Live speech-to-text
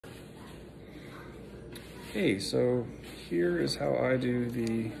Hey, so here is how I do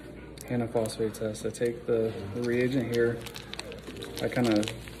the Hanna phosphate test. I take the reagent here. I kind of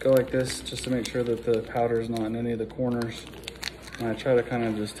go like this just to make sure that the powder is not in any of the corners. And I try to kind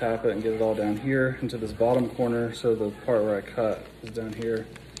of just tap it and get it all down here into this bottom corner, so the part where I cut is down here.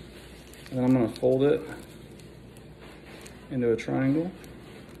 And then I'm gonna fold it into a triangle.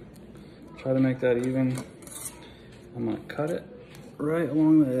 Try to make that even. I'm gonna cut it right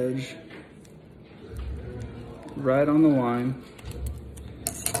along the edge, right on the line.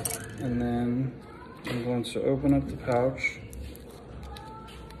 And then I'm going to open up the pouch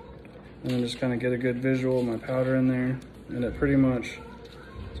and then just kind of get a good visual of my powder in there. And it pretty much,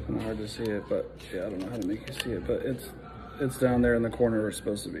 it's kind of hard to see it, but yeah, I don't know how to make you see it, but it's down there in the corner where it's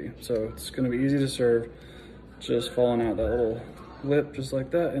supposed to be. So it's gonna be easy to serve, just falling out that little lip just like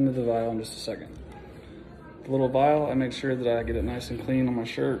that into the vial in just a second. The little vial, I make sure that I get it nice and clean on my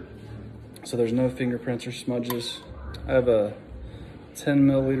shirt so there's no fingerprints or smudges. I have a 10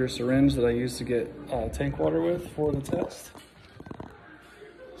 milliliter syringe that I use to get tank water with for the test.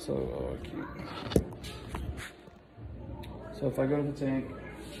 So, cute. So if I go to the tank,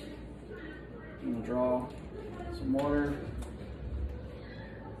 I'm gonna draw some water.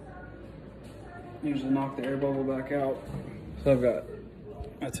 Usually knock the air bubble back out. So I've got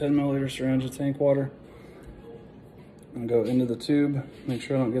a 10 milliliter syringe of tank water. I'm gonna go into the tube, make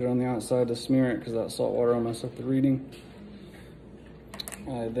sure I don't get it on the outside to smear it because that salt water will mess up the reading.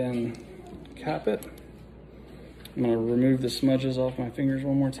 I then cap it. I'm gonna remove the smudges off my fingers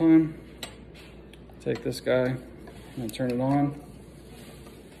one more time. Take this guy and turn it on.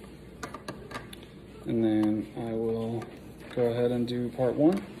 And then I will go ahead and do part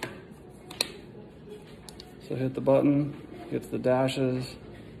one. So hit the button, gets the dashes.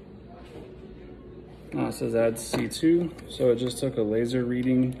 Now it says add C2, so it just took a laser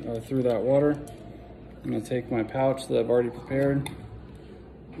reading through that water. I'm gonna take my pouch that I've already prepared.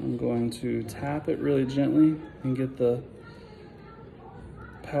 I'm going to tap it really gently and get the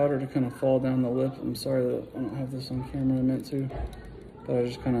powder to kind of fall down the lip. I'm sorry that I don't have this on camera, I meant to, but I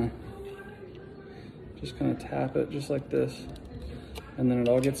just kind of tap it just like this, and then it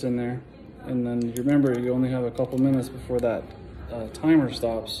all gets in there. And then you remember, you only have a couple minutes before that timer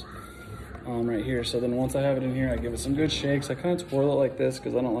stops right here. So then once I have it in here, I give it some good shakes. I kind of twirl it like this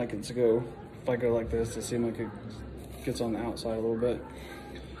because I don't like it to go, if I go like this, to seem like it gets on the outside a little bit.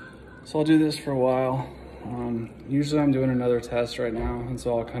 So I'll do this for a while. Usually I'm doing another test right now, and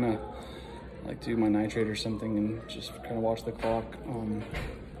so I'll kind of like do my nitrate or something and just kind of watch the clock.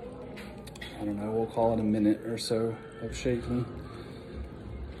 I don't know, we'll call it a minute or so of shaking.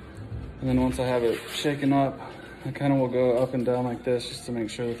 And then once I have it shaken up, I kind of will go up and down like this just to make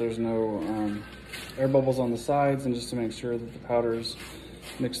sure that there's no air bubbles on the sides, and just to make sure that the powder's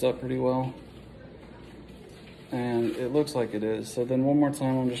mixed up pretty well. And it looks like it is. So then one more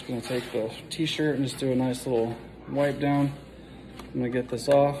time, I'm just gonna take the t-shirt and just do a nice little wipe down. I'm gonna get this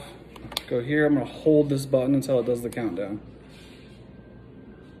off, go here, I'm gonna hold this button until it does the countdown.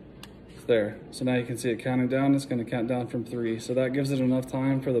 It's there. So now you can see it counting down. It's gonna count down from 3. So that gives it enough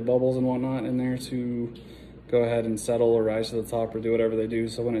time for the bubbles and whatnot in there to go ahead and settle or rise to the top or do whatever they do.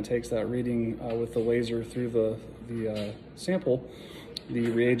 So when it takes that reading with the laser through the sample, the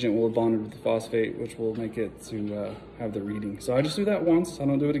reagent will have bonded with the phosphate, which will make it to have the reading. So I just do that once, I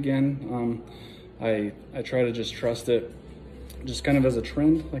don't do it again. I try to just trust it, just kind of as a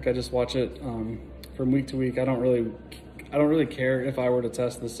trend. Like I just watch it from week to week. I don't really care if I were to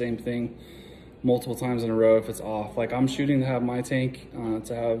test the same thing multiple times in a row if it's off. Like I'm shooting to have my tank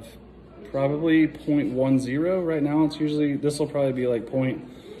to have probably 0.10 right now. It's usually, this will probably be like I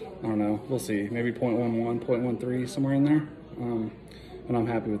don't know, we'll see, maybe 0.11, 0.13, somewhere in there. And I'm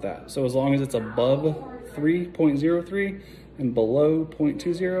happy with that. So as long as it's above 3.03 and below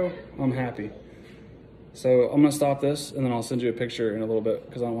 0.20, I'm happy. So I'm gonna stop this and then I'll send you a picture in a little bit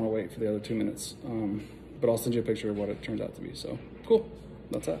because I don't wanna wait for the other 2 minutes. But I'll send you a picture of what it turns out to be. So cool,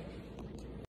 that's that.